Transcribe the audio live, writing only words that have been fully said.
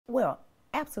Well,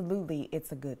 absolutely,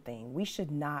 it's a good thing. We should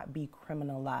not be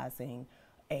criminalizing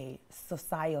a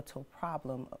societal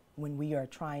problem when we are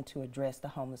trying to address the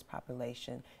homeless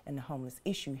population and the homeless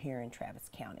issue here in Travis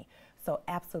County. So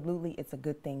absolutely, it's a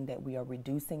good thing that we are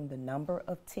reducing the number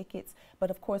of tickets, but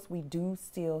of course we do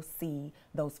still see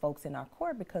those folks in our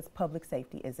court because public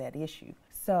safety is at issue.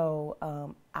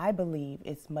 So I believe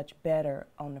it's much better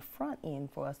on the front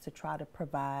end for us to try to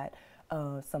provide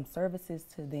some services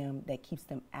to them that keeps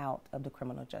them out of the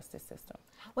criminal justice system.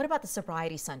 What about the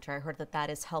sobriety center? I heard that that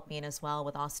is helping as well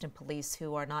with Austin police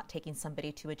who are not taking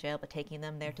somebody to a jail but taking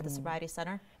them there to the sobriety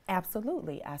center?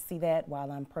 Absolutely. I see that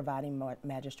while I'm providing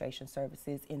magistration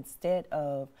services. Instead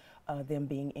of them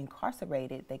being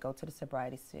incarcerated, they go to the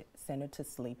sobriety center to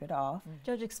sleep it off.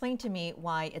 Judge, explain to me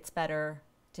why it's better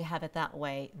to have it that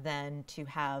way than to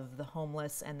have the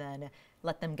homeless and then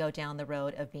let them go down the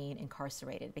road of being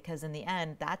incarcerated, because in the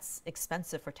end that's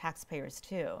expensive for taxpayers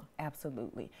too.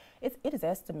 Absolutely. It is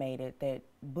estimated that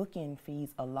book-in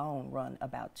fees alone run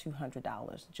about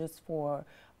 $200 just for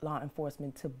law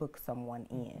enforcement to book someone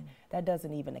in. That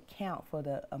doesn't even account for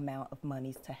the amount of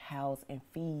monies to house and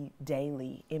feed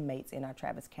daily inmates in our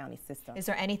Travis County system. Is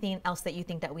there anything else that you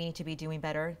think that we need to be doing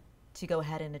better to go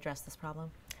ahead and address this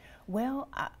problem? Well,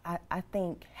 I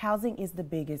think housing is the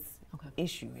biggest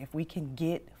issue. If we can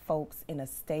get folks in a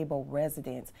stable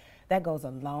residence, that goes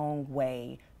a long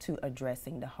way to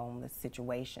addressing the homeless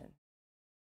situation.